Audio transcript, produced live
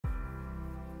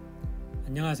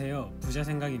안녕하세요.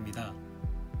 부자생각입니다.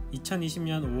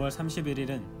 2020년 5월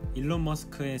 31일은 일론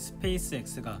머스크의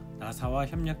스페이스X가 나사와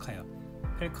협력하여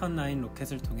펠컨 9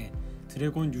 로켓을 통해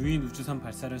드래곤 유인우주선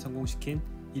발사를 성공시킨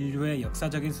인류의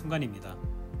역사적인 순간입니다.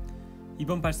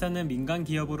 이번 발사는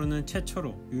민간기업으로는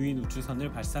최초로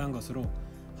유인우주선을 발사한 것으로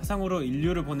화성으로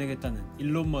인류를 보내겠다는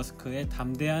일론 머스크의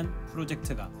담대한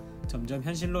프로젝트가 점점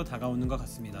현실로 다가오는 것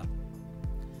같습니다.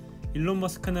 일론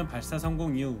머스크는 발사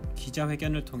성공 이후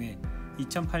기자회견을 통해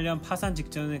 2008년 파산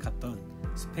직전에 갔던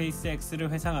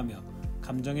스페이스X를 회상하며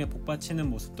감정에 복받치는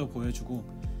모습도 보여주고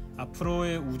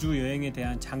앞으로의 우주 여행에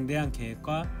대한 장대한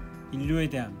계획과 인류에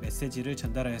대한 메시지를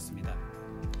전달하였습니다.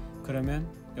 그러면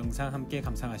영상 함께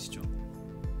감상하시죠.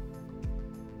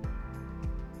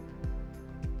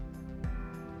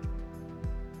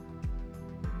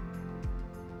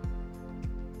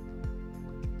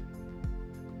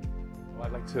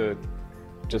 I'd like to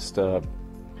just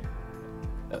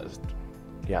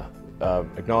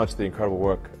acknowledge the incredible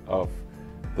work of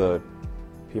the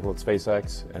people at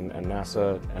SpaceX and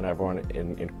NASA and everyone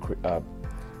in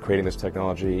creating this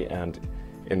technology and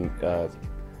in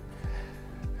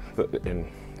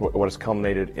what has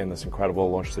culminated in this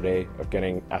incredible launch today of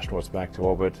getting astronauts back to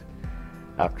orbit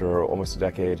after almost a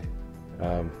decade.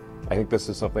 I think this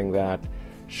is something that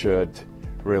should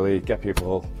really get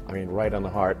people, right on the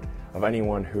heart of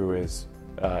anyone who has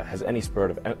any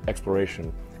spirit of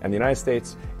exploration. And the United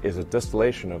States is a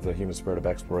distillation of the human spirit of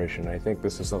exploration. I think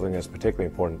this is something that's particularly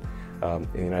important in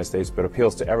the United States, but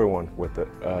appeals to everyone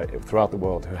throughout the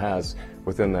world who has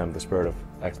within them the spirit of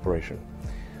exploration.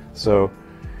 So,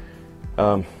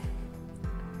 I'm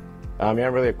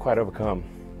really quite overcome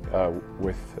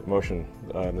with emotion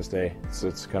this day.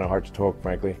 It's kind of hard to talk,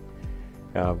 frankly.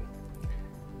 It's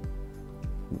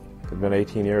been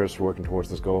 18 years working towards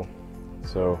this goal,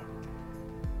 so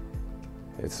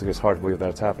it's hard to believe that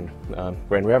it's happened.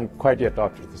 We haven't quite yet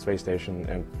docked at the space station,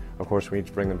 and of course we need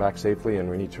to bring them back safely, and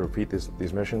we need to repeat these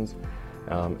missions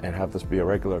and have this be a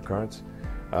regular occurrence.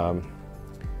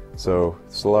 So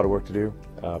it's a lot of work to do,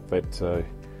 but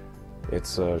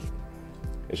it's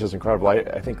just incredible.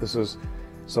 I think this is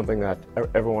something that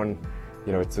everyone,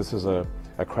 this is a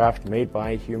craft made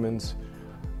by humans,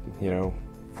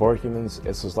 for humans.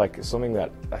 It's just like something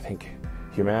that I think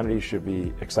humanity should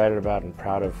be excited about and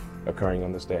proud of occurring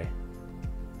on this day.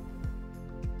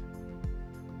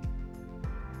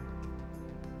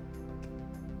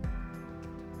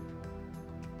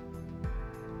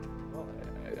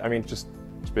 Just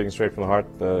speaking straight from the heart,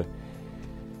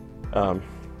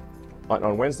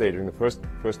 on Wednesday during the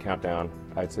first countdown,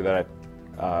 I'd say that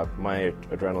my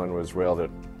adrenaline was railed at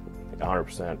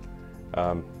 100%.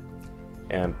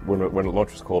 And when the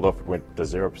launch was called off, it went to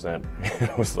 0%.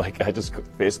 It was like I just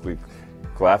basically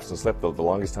collapsed and slept the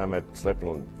longest time I'd slept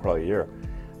in probably a year.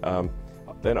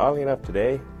 Then oddly enough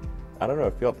today, I don't know,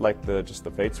 it felt like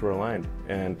the fates were aligned,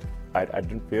 and I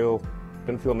didn't feel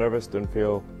nervous, it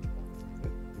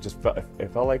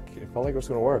felt like it was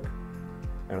going to work,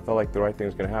 and it felt like the right thing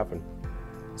was going to happen.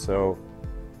 So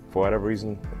for whatever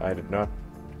reason, I did not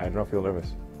feel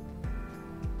nervous.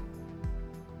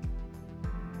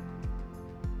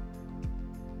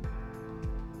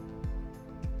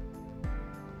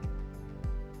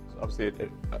 Obviously,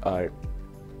 a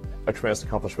tremendous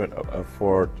accomplishment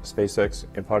for SpaceX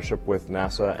in partnership with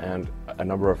NASA and a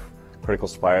number of critical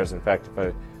suppliers. In fact, if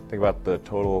I think about the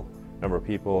total number of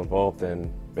people involved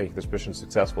in making this mission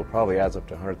successful, it probably adds up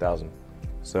to 100,000.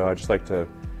 So I'd just like to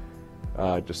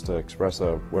express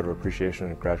a word of appreciation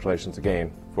and congratulations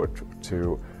again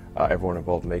to everyone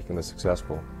involved in making this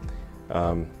successful.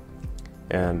 And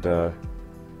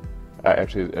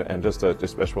just a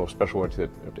special word to the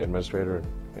administrator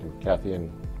and Kathy,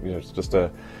 and just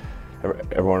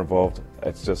everyone involved.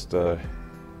 It's just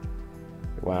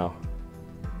wow.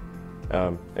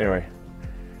 Anyway,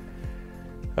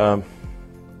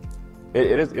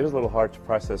 it is a little hard to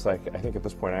process. I think at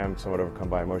this point I am somewhat overcome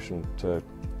by emotion to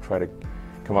try to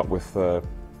come up with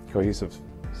cohesive,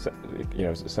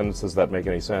 sentences that make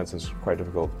any sense. It's quite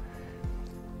difficult.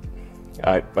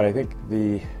 But I think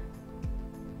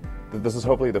this is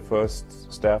hopefully the first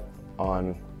step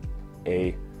on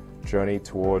a journey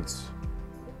towards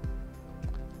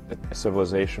a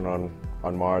civilization on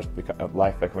Mars,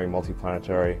 life becoming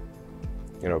multiplanetary,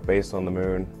 based on the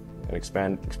moon, and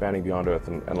expanding beyond Earth,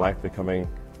 and life becoming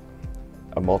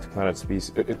a multi-planet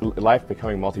species, life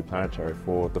becoming multiplanetary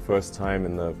for the first time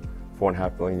in the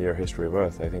 4.5 billion year history of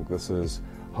Earth. I think this is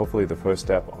hopefully the first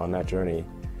step on that journey,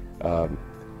 but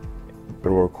it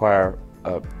will require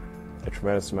a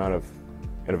tremendous amount of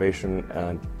innovation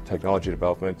and technology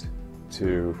development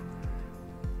to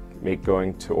make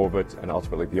going to orbit and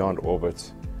ultimately beyond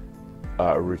orbit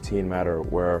a routine matter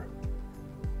where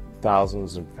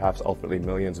thousands and perhaps ultimately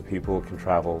millions of people can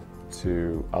travel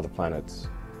to other planets.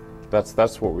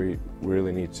 That's what we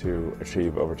really need to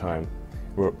achieve over time.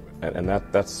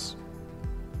 That's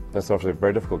obviously a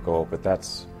very difficult goal, but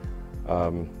that's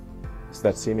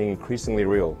seeming increasingly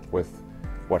real with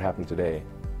what happened today.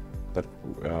 That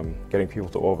getting people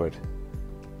to orbit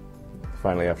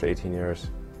finally after 18 years.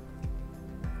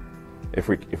 If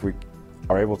we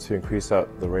are able to increase the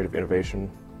rate of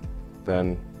innovation,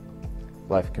 then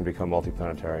life can become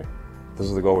multiplanetary. This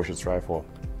is the goal we should strive for.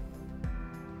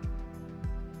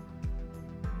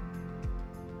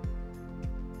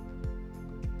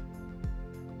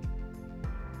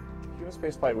 Human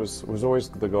spaceflight was always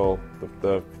the goal,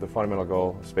 the fundamental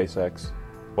goal of SpaceX.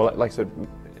 Well, like I said,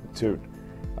 to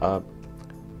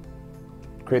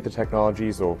create the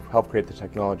technologies or help create the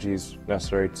technologies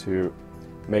necessary to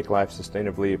make life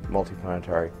sustainably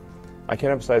multiplanetary. I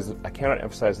cannot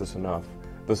emphasize this enough.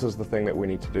 This is the thing that we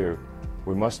need to do.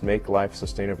 We must make life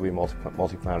sustainably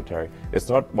multiplanetary. It's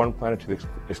not one planet to the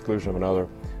exclusion of another,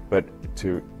 but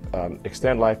to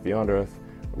extend life beyond Earth.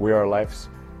 We are life's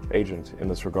agent in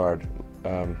this regard.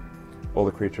 All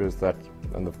the creatures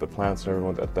and the plants and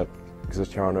everyone that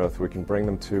exist here on Earth, we can bring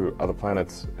them to other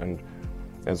planets, and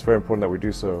it's very important that we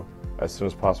do so as soon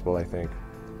as possible, I think,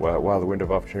 while the window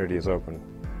of opportunity is open.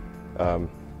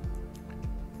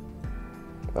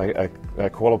 I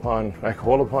call upon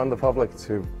the public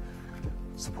to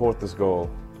support this goal,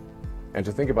 and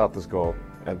to think about this goal,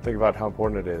 and think about how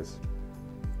important it is,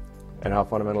 and how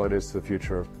fundamental it is to the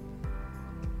future.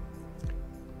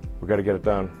 We've got to get it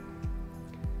done.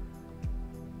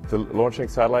 The launching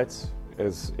satellites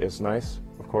is nice,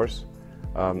 of course,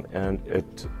 and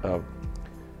it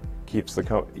keeps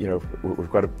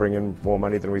we've got to bring in more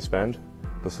money than we spend.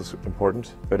 This is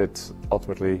important, but it's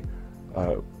ultimately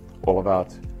all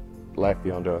about life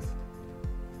beyond Earth.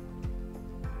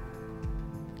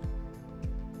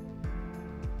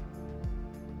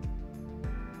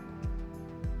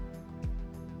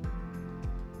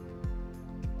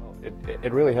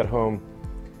 It really hit home,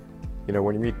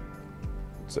 when you meet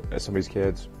somebody's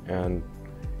kids and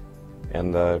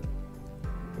the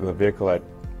vehicle that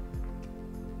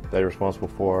they're responsible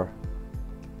for,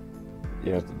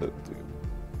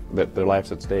 that their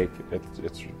life's at stake. It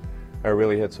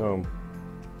really hits home.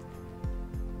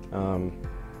 There's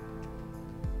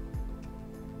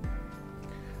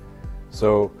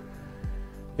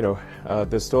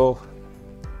still,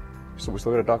 we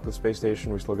still got to dock the space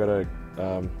station. We still got to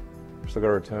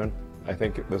return. I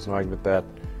think there's an argument that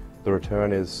the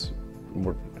return is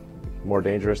more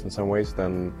dangerous in some ways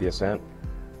than the ascent.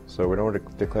 So we don't want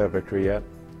to declare victory yet.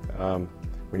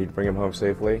 We need to bring him home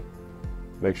safely.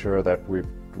 Make sure that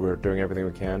we're doing everything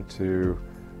we can to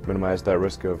minimize that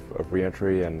risk of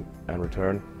re-entry and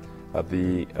return.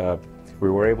 We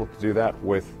were able to do that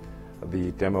with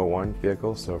the Demo 1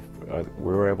 vehicle, so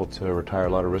we were able to retire a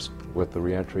lot of risk with the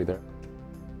re-entry there.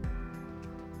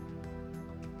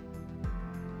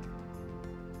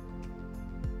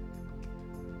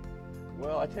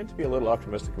 Well, I tend to be a little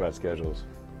optimistic about schedules.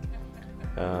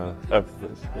 I'm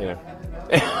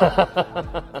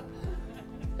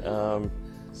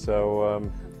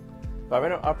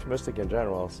optimistic in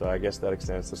general, so I guess that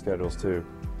extends to schedules too.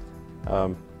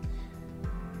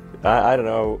 I don't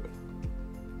know.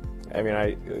 I mean,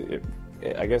 I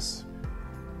guess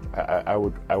I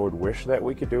would wish that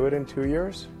we could do it in 2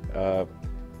 years. I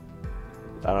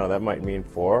don't know. That might mean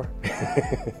 4,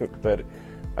 but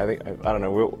I don't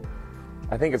know.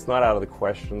 I think it's not out of the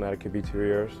question that it could be 2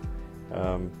 years.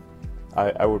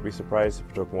 I would be surprised if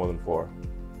it took more than 4.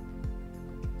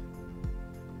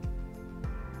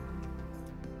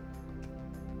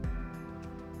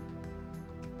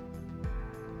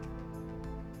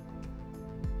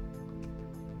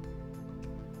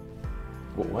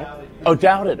 What? Oh,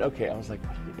 doubted. Okay, I was like,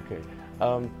 what did he, okay.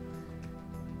 Or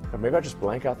maybe I just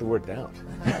blank out the word doubt.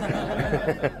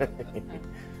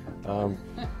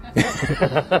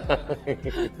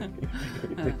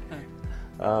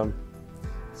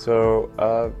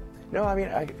 No, I mean,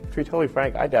 to be totally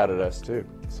frank, I doubted us too.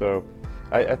 So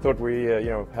I thought we,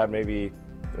 had maybe,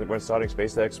 when starting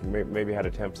SpaceX, maybe had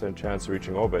a 10% chance of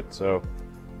reaching orbit. So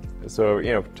to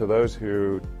those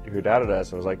who doubted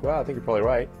us, I was like, well, I think you're probably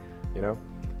right.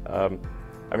 I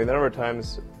mean, the number of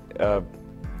times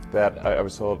that I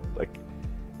was told, like,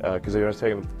 because I was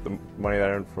taking the money that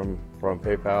I earned from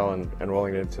PayPal and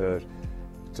rolling it into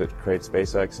to create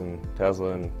SpaceX and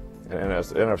Tesla, and I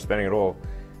ended up spending it all.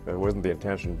 It wasn't the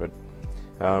intention, but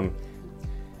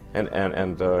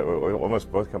and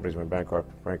almost both companies went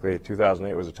bankrupt. Frankly,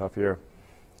 2008 was a tough year.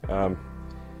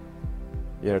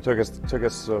 It took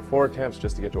us 4 attempts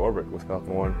just to get to orbit with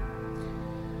Falcon 1.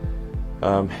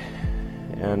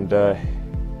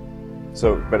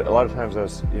 But a lot of times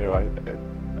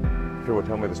people would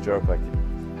tell me this joke like,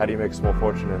 how do you make a small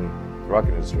fortune in the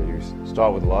rocket industry? You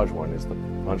start with a large one is the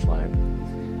punchline.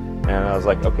 And I was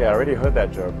like, okay, I already heard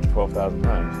that joke 12,000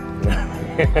 times.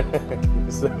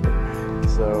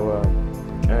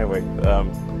 Anyway,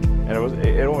 and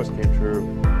it almost came true.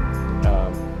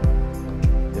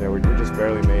 We just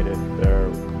barely made it there.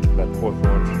 That 4th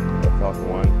launch of Falcon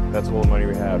 1. That's all the money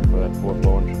we had for that 4th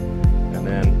launch. And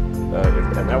then,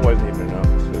 and that wasn't even enough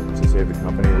to save the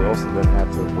company. We also then had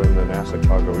to win the NASA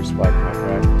cargo resupply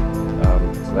contract.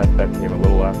 So that came a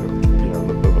little after, a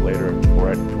little bit later,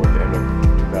 right toward the end of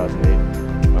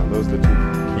 2008. Those are the 2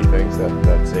 key things that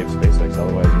saved SpaceX.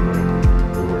 Otherwise, we would have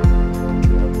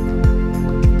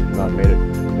not made it.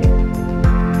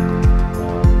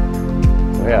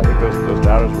 So yeah, I think those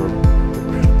doubters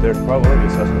their probability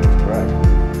assessment was correct.